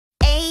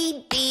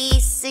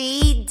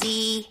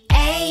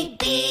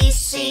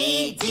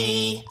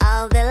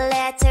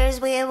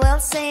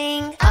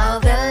sing. All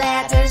the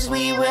letters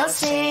we will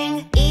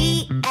sing.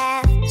 E,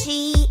 F,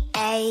 G,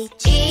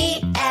 H.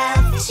 E,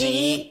 F,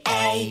 G,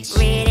 H.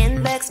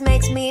 Reading books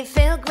makes me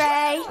feel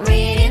great.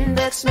 Reading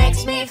books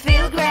makes me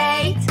feel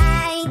great.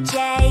 I, J,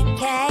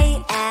 K,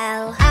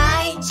 L.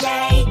 I, J,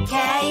 K,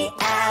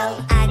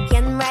 L. I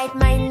can write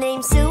my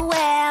name so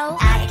well.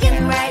 I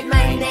can write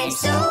my name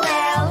so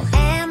well.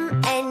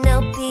 M, N,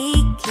 O,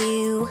 P,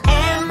 Q.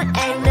 M,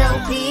 N,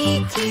 O,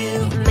 P,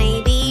 Q.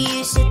 Maybe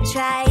you should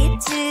try it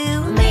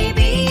too.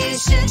 Maybe you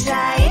should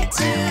try it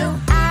too.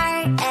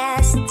 R,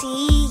 S, T,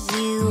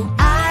 U.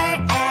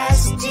 R,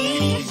 S, T,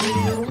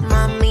 U.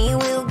 Mommy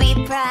will be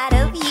proud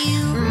of you.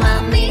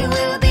 Mommy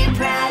will be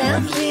proud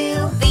of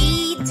you.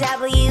 V,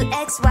 W,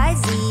 X, Y,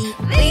 Z.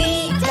 V,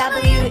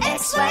 W,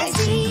 X, Y,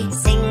 Z.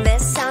 Sing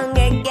this song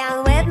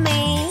again with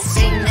me.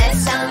 Sing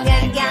this song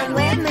again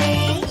with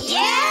me.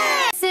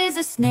 Yeah! This is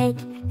a snake,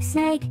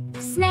 snake,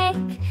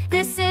 snake.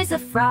 This is a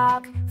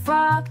frog,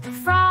 frog,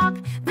 frog.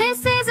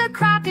 This is a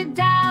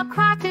crocodile,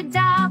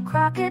 crocodile,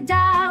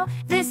 crocodile.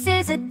 This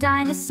is a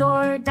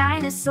dinosaur,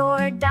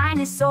 dinosaur,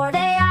 dinosaur.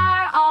 They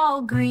are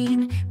all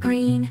green,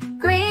 green,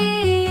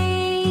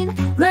 green.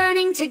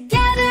 Learning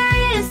together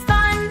is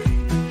fun.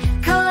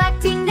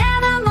 Collecting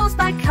animals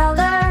by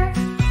color.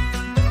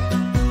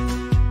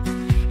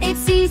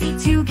 It's easy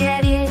to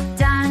get it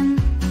done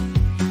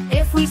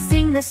if we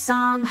sing the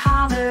song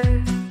holler.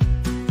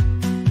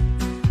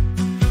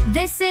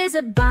 This is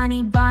a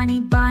bunny, bunny,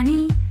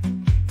 bunny.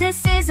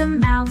 This is a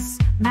mouse,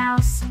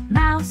 mouse,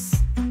 mouse.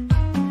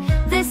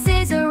 This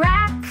is a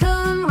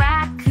raccoon,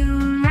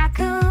 raccoon,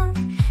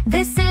 raccoon.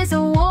 This is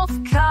a wolf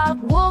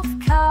cub, wolf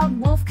cub,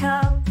 wolf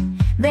cub.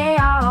 They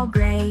are all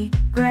gray,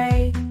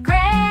 gray,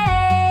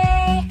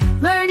 gray.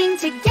 Learning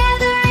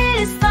together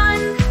is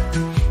fun.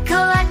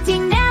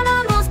 Collecting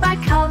animals by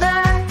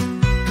color.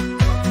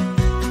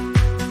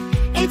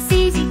 It's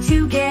easy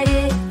to get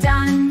it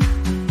done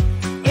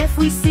if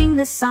we sing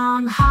the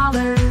song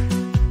holler.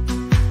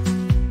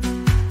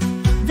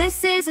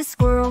 This is a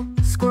squirrel,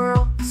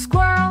 squirrel,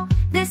 squirrel.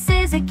 This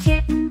is a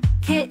kitten,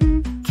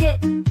 kitten,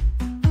 kitten.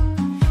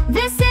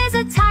 This is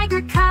a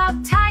tiger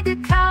cub, tiger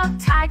cub,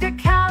 tiger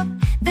cub.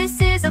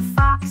 This is a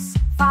fox,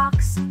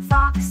 fox,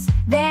 fox.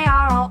 They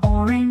are all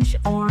orange,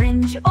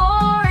 orange,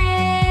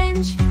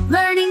 orange.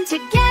 Learning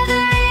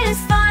together is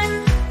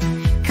fun.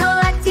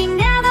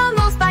 Collecting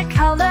animals by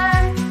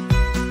color.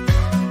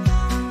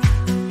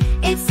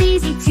 It's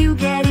easy to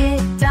get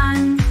it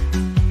done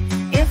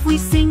if we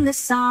sing the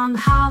song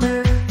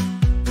holler.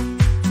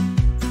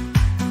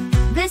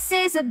 This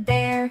is a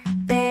bear,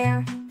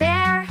 bear,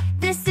 bear.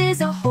 This is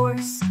a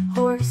horse,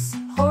 horse,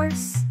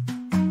 horse.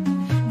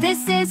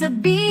 This is a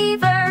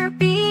beaver,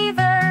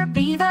 beaver,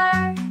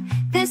 beaver.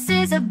 This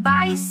is a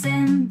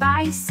bison,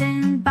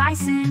 bison,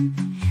 bison.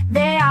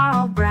 They are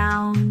all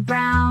brown,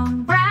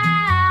 brown,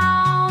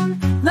 brown.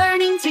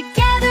 Learning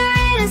together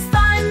is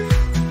fun.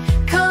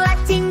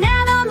 Collecting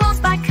animals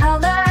by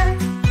color.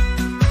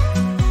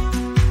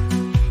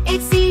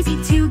 It's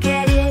easy to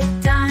get it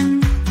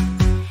done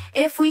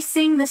if we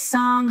sing the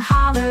song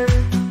holler.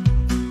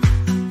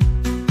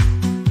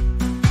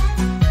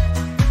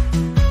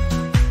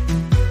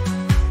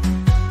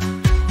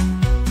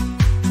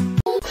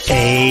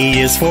 A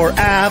is for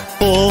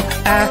apple,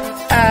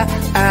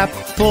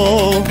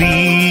 apple.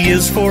 B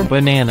is for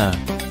banana,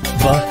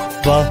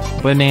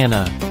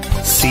 banana.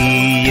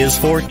 C is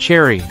for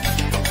cherry,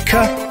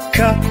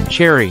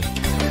 cherry.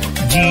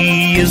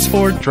 D is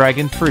for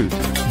dragon fruit,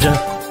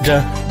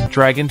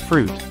 dragon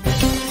fruit.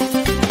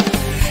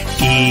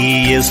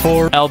 E is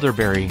for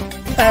elderberry,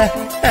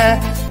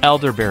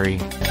 elderberry.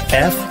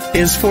 F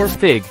is for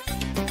fig,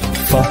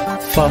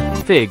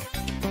 fig.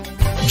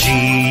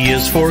 G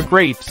is for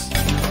grapes,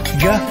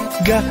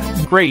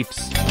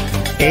 grapes.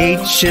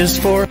 H is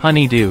for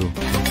honeydew,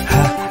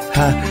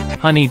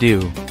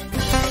 honeydew.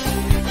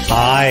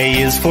 I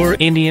is for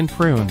Indian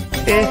prune,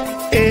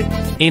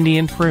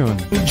 Indian prune.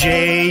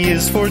 J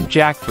is for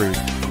jackfruit,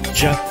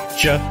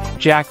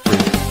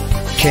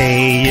 jackfruit.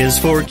 K is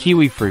for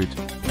kiwi fruit,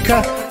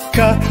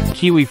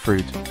 kiwi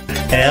fruit.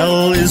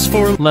 L is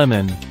for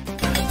lemon,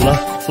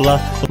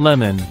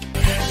 lemon.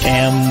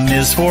 M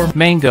is for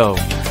mango,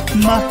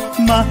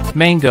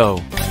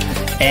 mango.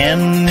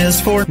 N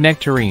is for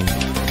nectarine,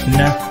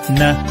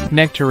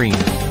 nectarine.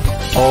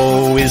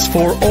 O is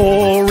for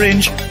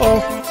orange,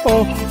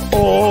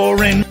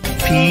 orange.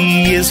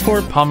 P is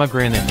for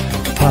pomegranate,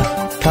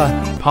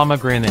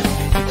 pomegranate.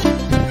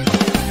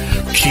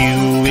 Q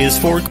is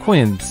for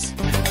quince,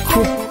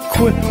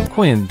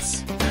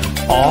 quince.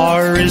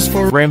 R is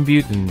for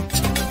rambutan,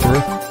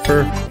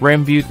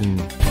 rambutan.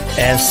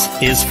 S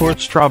is for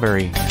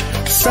strawberry,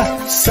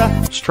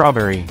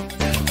 strawberry.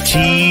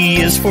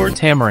 T is for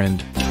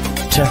tamarind,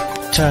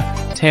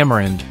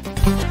 tamarind.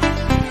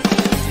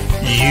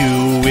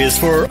 U is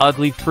for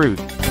ugly fruit,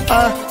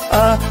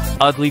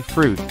 ugly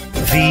fruit.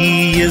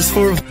 V is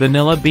for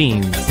vanilla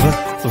beans,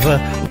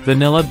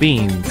 vanilla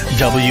beans.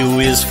 W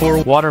is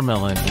for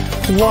watermelon,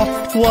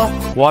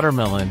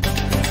 watermelon.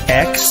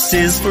 X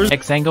is for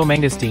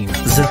exangomangustine,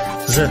 z.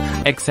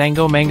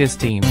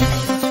 exangomangustine,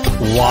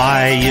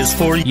 Y is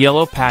for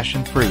yellow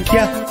passion fruit,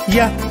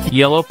 yeah.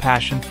 yellow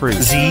passion fruit,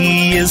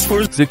 Z is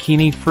for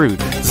zucchini fruit,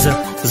 z.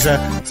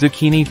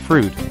 zucchini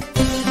fruit,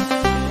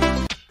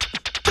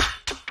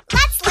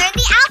 Let's learn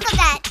the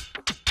alphabet.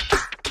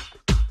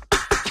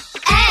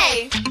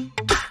 A,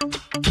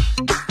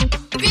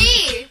 B,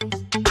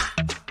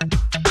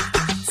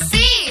 C,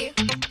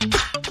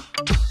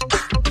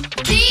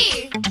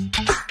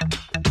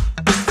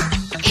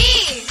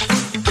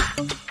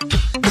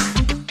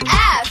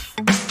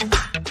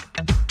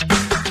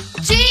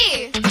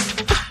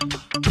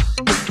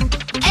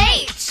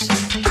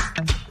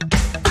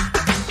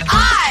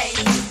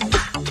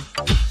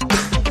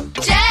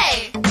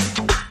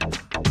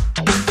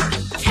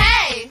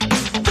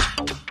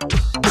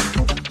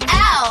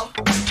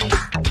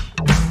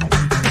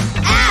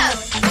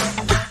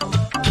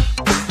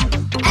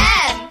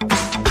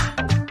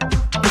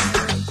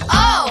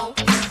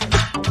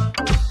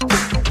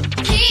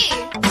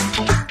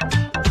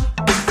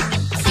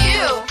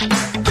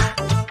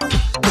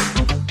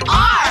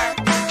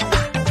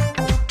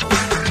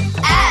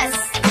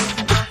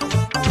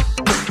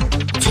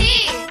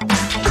 E,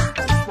 F, G,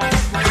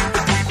 H,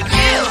 I, J,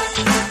 K, L,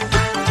 M, N, O, P,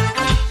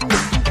 Q, R,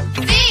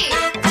 S, T,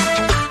 U,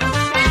 V,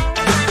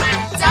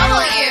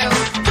 W,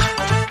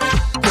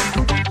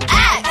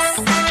 X,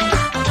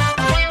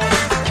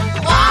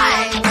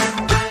 Y,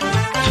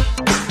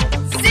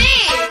 Z,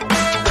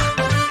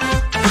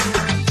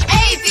 A,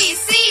 B,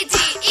 C, D,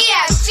 E,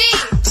 F, G,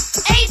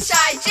 H, I,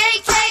 J,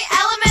 K,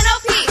 L, M, N, O,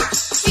 P,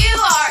 Q,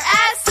 R,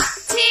 S,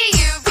 T,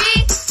 U, V,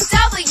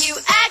 W,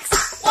 X,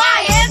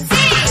 Y, and Z.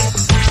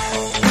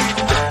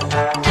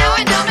 Now I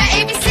know my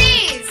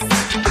ABCs.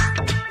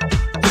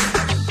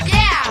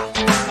 Yeah.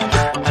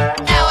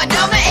 Now I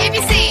know my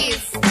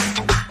ABCs.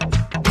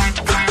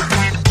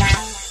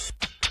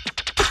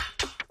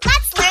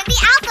 Let's learn the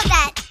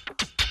alphabet.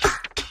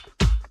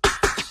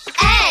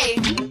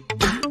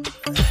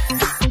 A,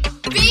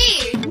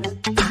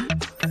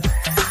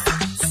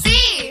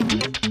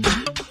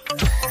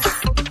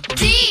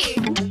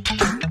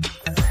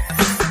 B,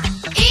 C, D,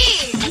 E,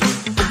 F,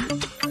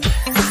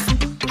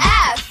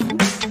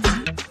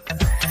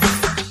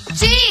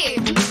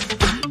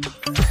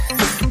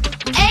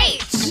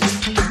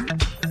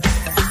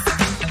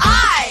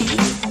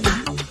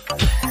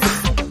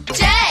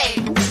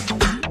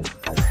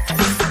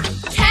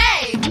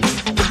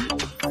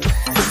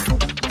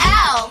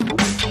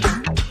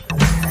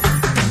 G,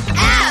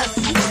 H, I,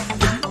 J,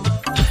 K,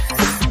 L, M, N,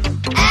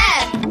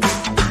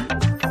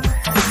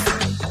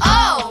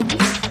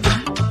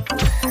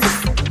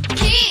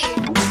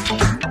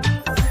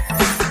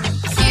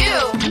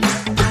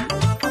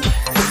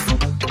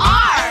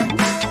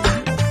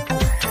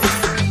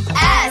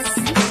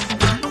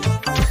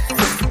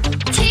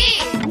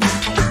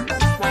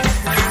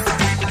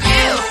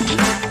 O, P,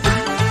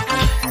 Q, R,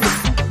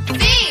 S, T,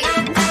 U,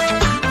 V,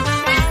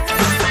 W,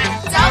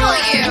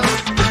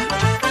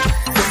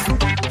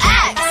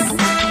 X,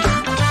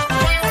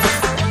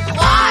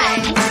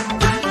 Y,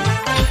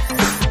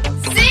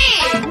 Z,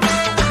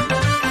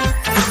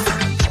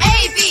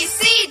 A, B,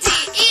 C, D,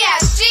 E,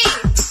 F, G,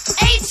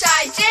 H,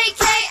 I, J,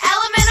 K,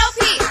 L, M, N, O,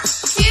 P,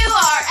 Q,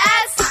 R,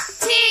 S,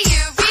 T,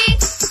 U, V,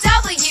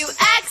 W,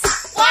 X,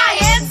 Y,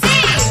 and Z.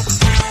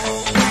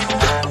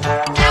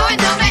 Now I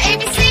know my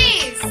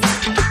ABCs.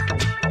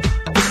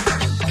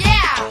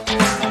 Yeah.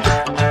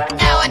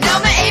 Now I know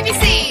my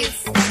ABCs.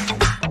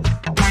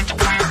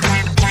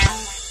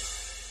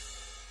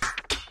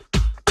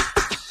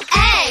 A,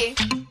 B,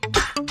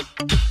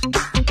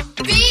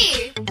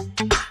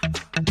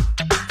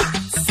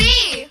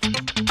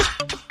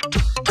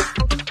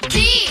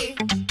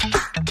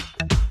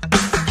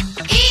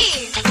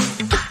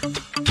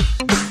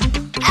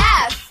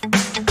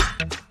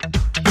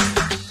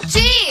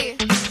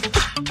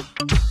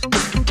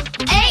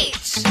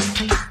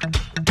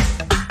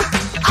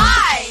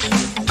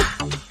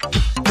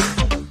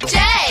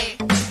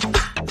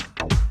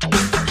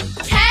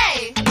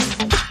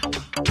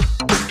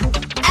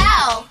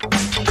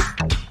 D, E,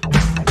 F, G,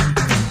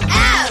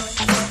 H, I, J,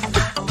 K,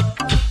 L, M,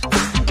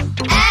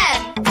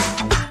 N,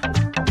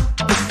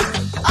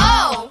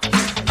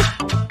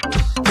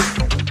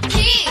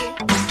 O,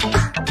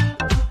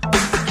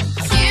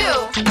 P, Q,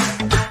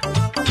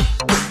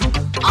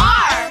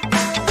 R,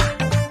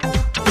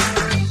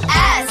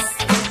 S,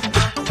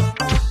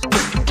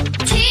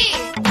 T,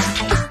 U,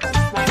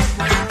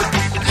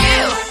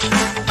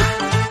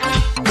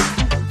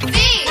 V,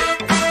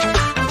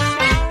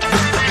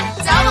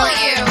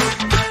 W,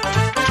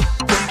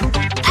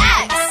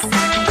 X,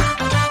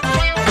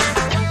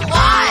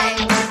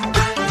 Y,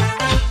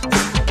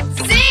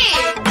 Z,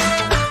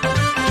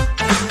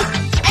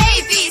 A,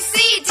 B, C,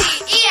 D,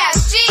 E, F,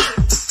 G,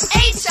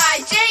 H, I,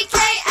 J, K,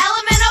 L,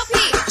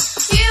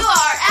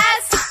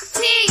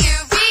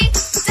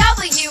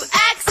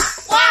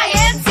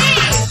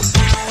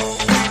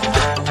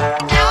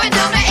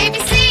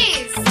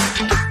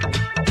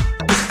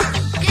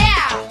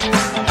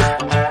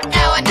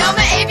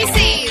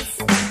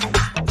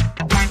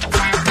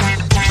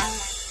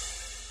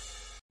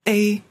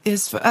 A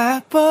is for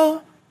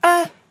apple,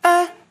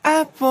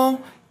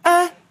 apple,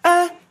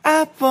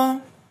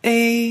 apple.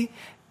 A,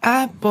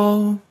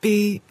 apple.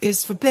 B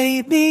is for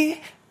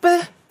baby,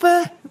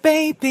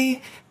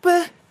 baby,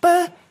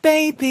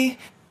 baby.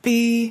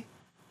 B,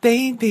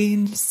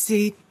 baby.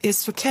 C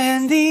is for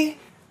candy,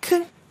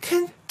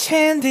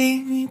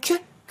 candy,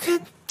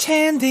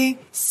 candy.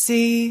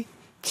 C,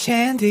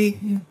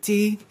 candy.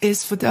 D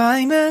is for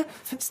diamond,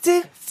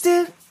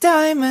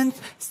 diamond,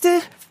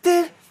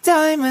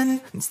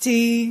 diamond.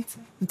 D,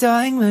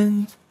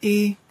 diamond.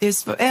 E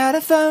is for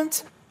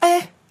elephant,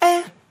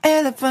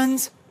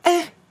 elephant,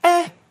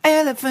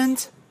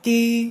 elephant.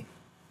 E,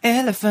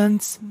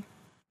 elephant.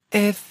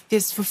 F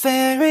is for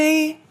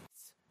fairy,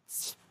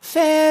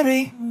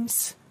 fairy,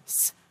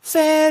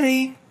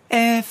 fairy.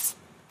 F,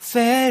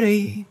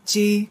 fairy.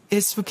 G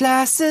is for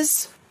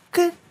glasses,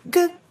 good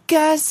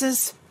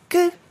glasses,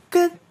 good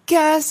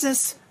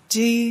glasses.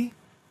 G,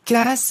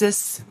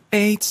 glasses.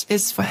 H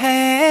is for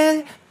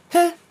hand,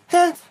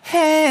 hand,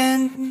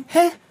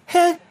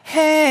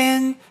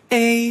 hand.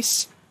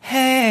 H,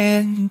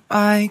 hand.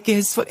 I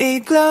is for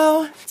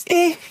igloo,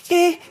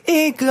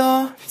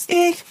 igloo,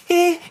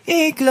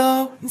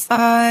 igloo.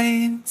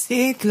 I,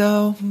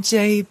 igloo.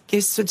 J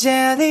is for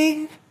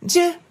jelly,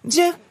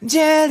 jelly,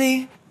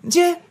 jelly.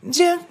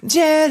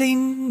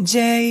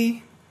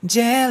 J,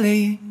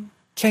 jelly.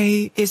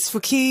 K is for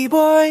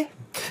keyboard,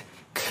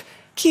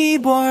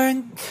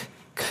 keyboard,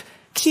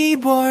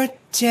 keyboard.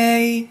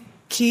 J,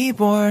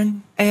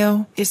 keyboard.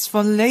 L is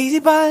for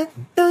ladybug,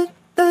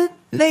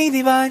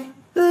 ladybug,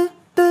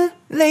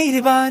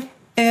 ladybug.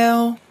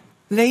 L,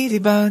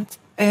 ladybug.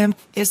 M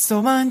is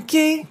for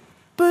monkey,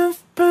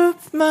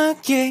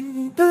 monkey,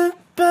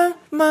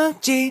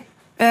 monkey.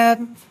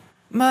 M,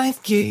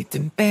 monkey.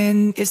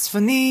 N is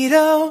for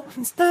needle,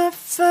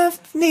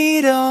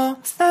 needle,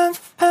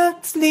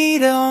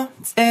 needle.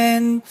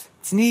 N,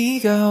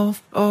 needle.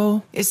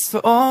 O is for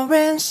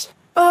orange,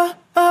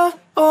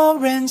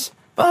 orange,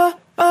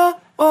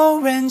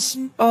 orange.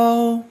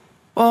 O,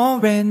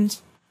 orange.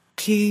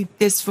 P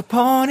is for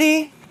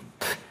pony,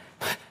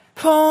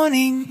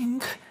 pony,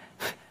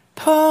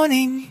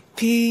 pony.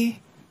 P,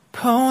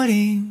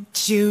 pony.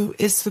 Q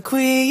is for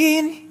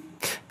queen,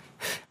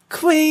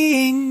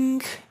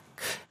 queen,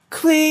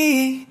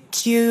 queen.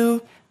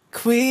 Q,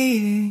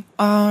 queen.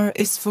 R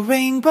is for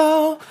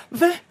rainbow,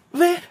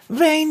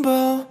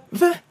 rainbow,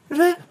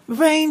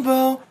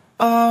 rainbow.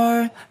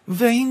 R,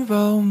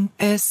 rainbow.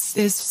 S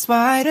is for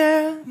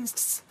spider,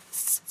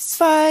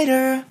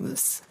 spider,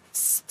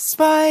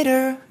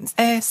 spider.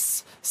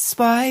 S,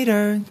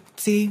 spider.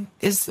 T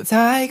is for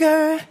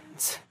tiger,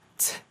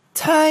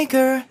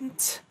 tiger,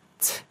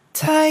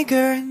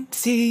 tiger.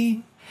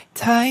 T,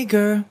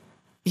 tiger.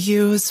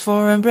 U is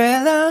for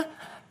umbrella,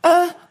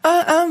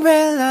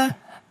 umbrella,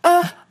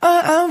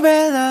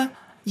 umbrella.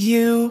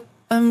 U,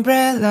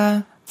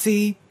 umbrella.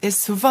 V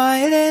is for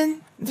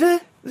violin,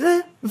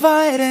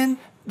 violin,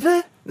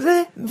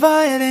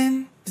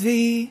 violin.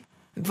 V,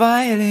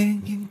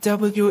 violin.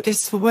 W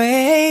is for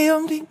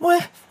wave,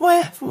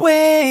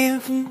 wave,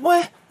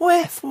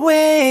 wave,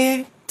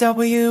 wave.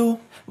 W,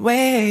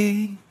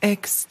 wave.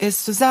 X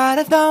is for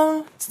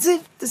xylophone,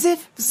 zip,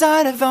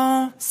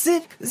 xylophone,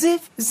 zip,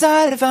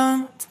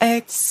 xylophone.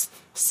 X,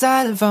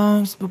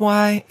 xylophone.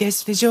 Y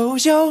is for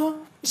Jojo,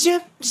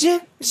 zip,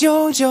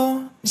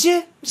 Jojo,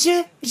 zip,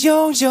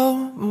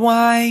 Jojo.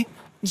 Y,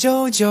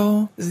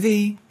 Jojo.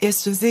 Z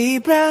is for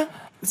zebra,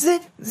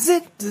 zip,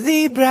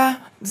 zebra,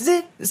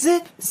 zip,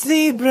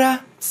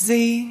 zebra.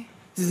 Z,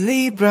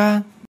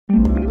 zebra.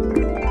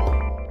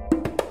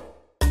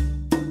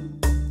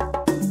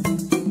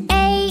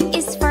 A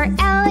is for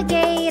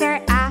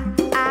alligator,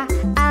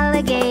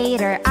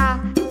 alligator,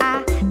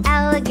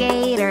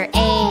 alligator.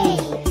 A,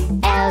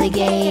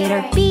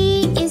 alligator.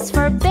 B is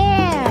for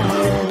bear,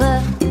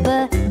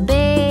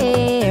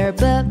 bear,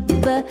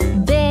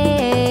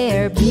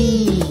 bear.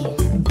 B,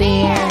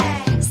 bear.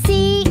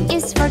 C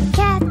is for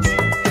cat,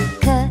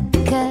 cat,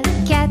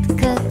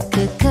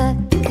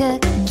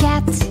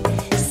 cat.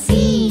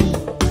 C,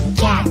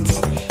 cat.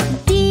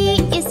 D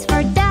is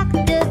for duck,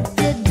 duck,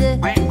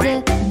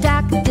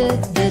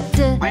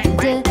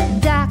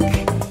 duck.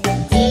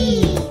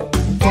 E,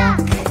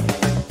 duck.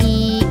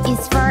 E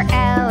is for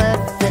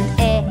elephant,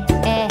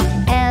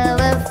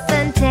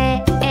 elephant.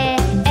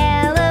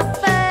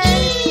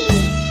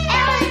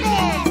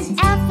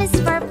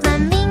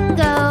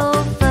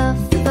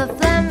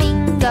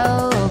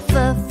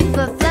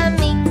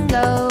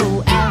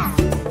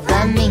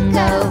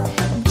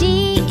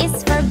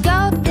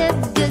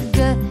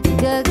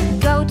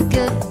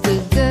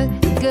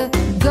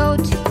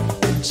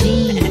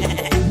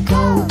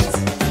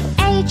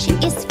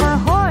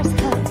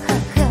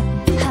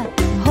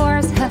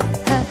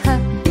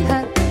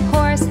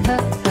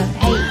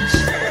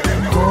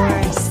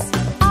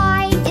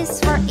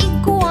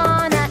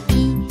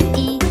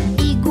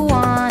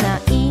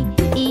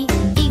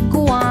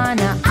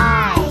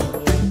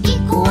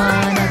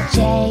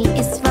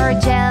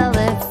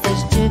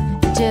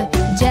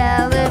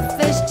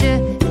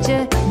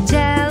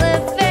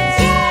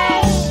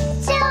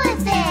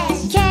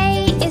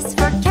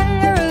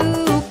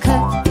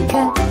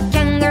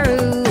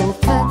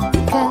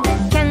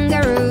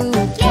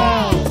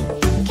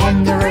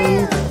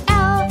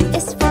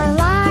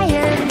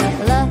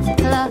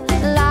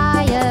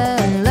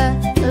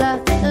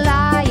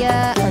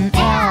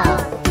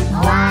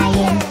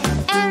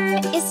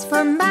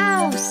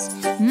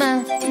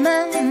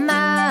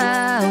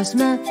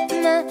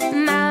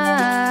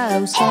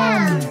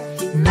 mouse,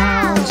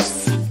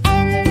 mouse.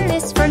 N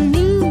is for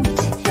newt,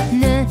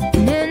 newt,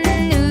 newt,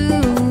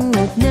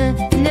 newt,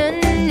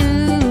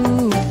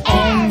 newt.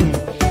 N,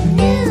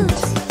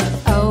 newt.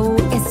 O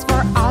is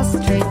for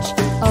ostrich,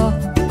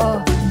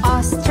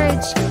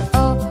 ostrich,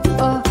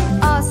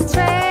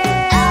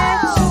 ostrich.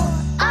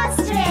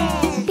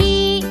 Ostrich. P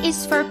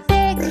is for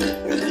pig,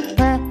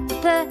 pig,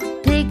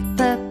 pig.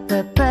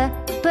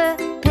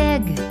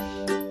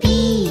 P.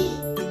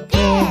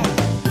 Pig.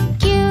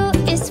 Q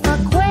is for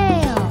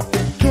quail,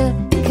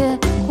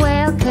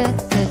 quail,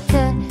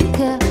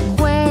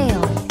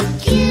 quail.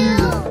 Q.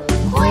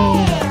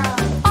 Quail.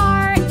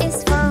 R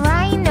is for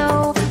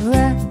rhino,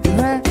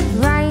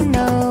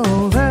 rhino,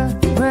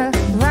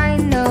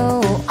 rhino.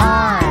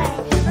 R,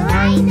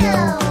 Rhino.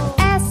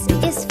 S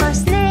is for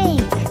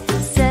snake,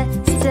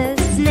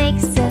 snake,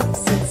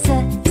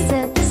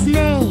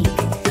 snake.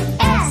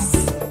 S,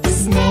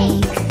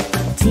 snake.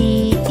 T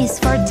is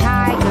for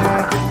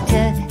tiger,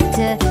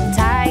 tiger,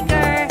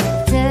 tiger.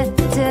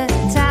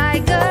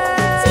 Tiger.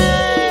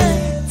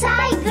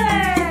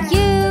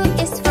 U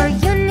is for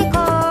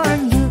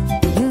unicorn,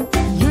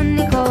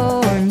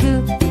 unicorn,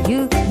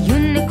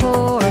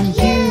 unicorn.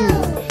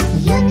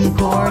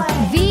 Unicorn.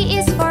 V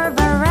is for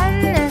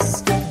varanus,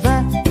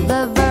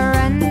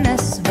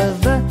 varanus,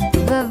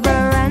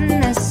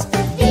 varanus.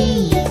 V.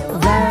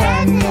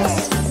 Varanus.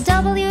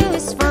 W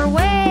is for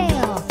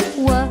whale,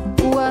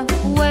 whale,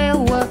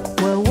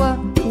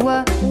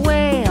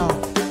 whale.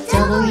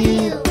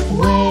 W.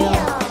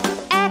 Whale.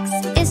 X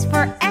is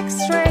for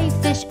X-ray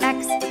fish,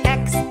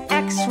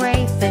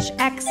 X-ray fish,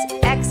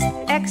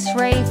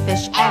 X-ray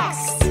fish,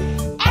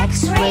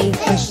 X-ray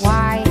fish.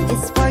 Y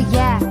is for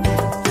yak,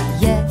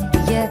 yak.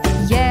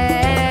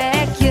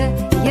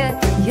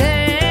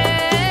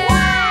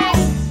 Y.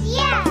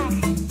 Yak.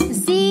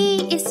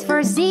 Z is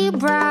for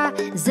zebra,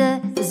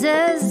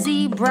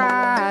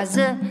 zebra,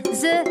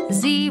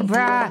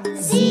 zebra.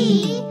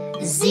 Z.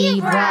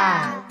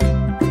 Zebra.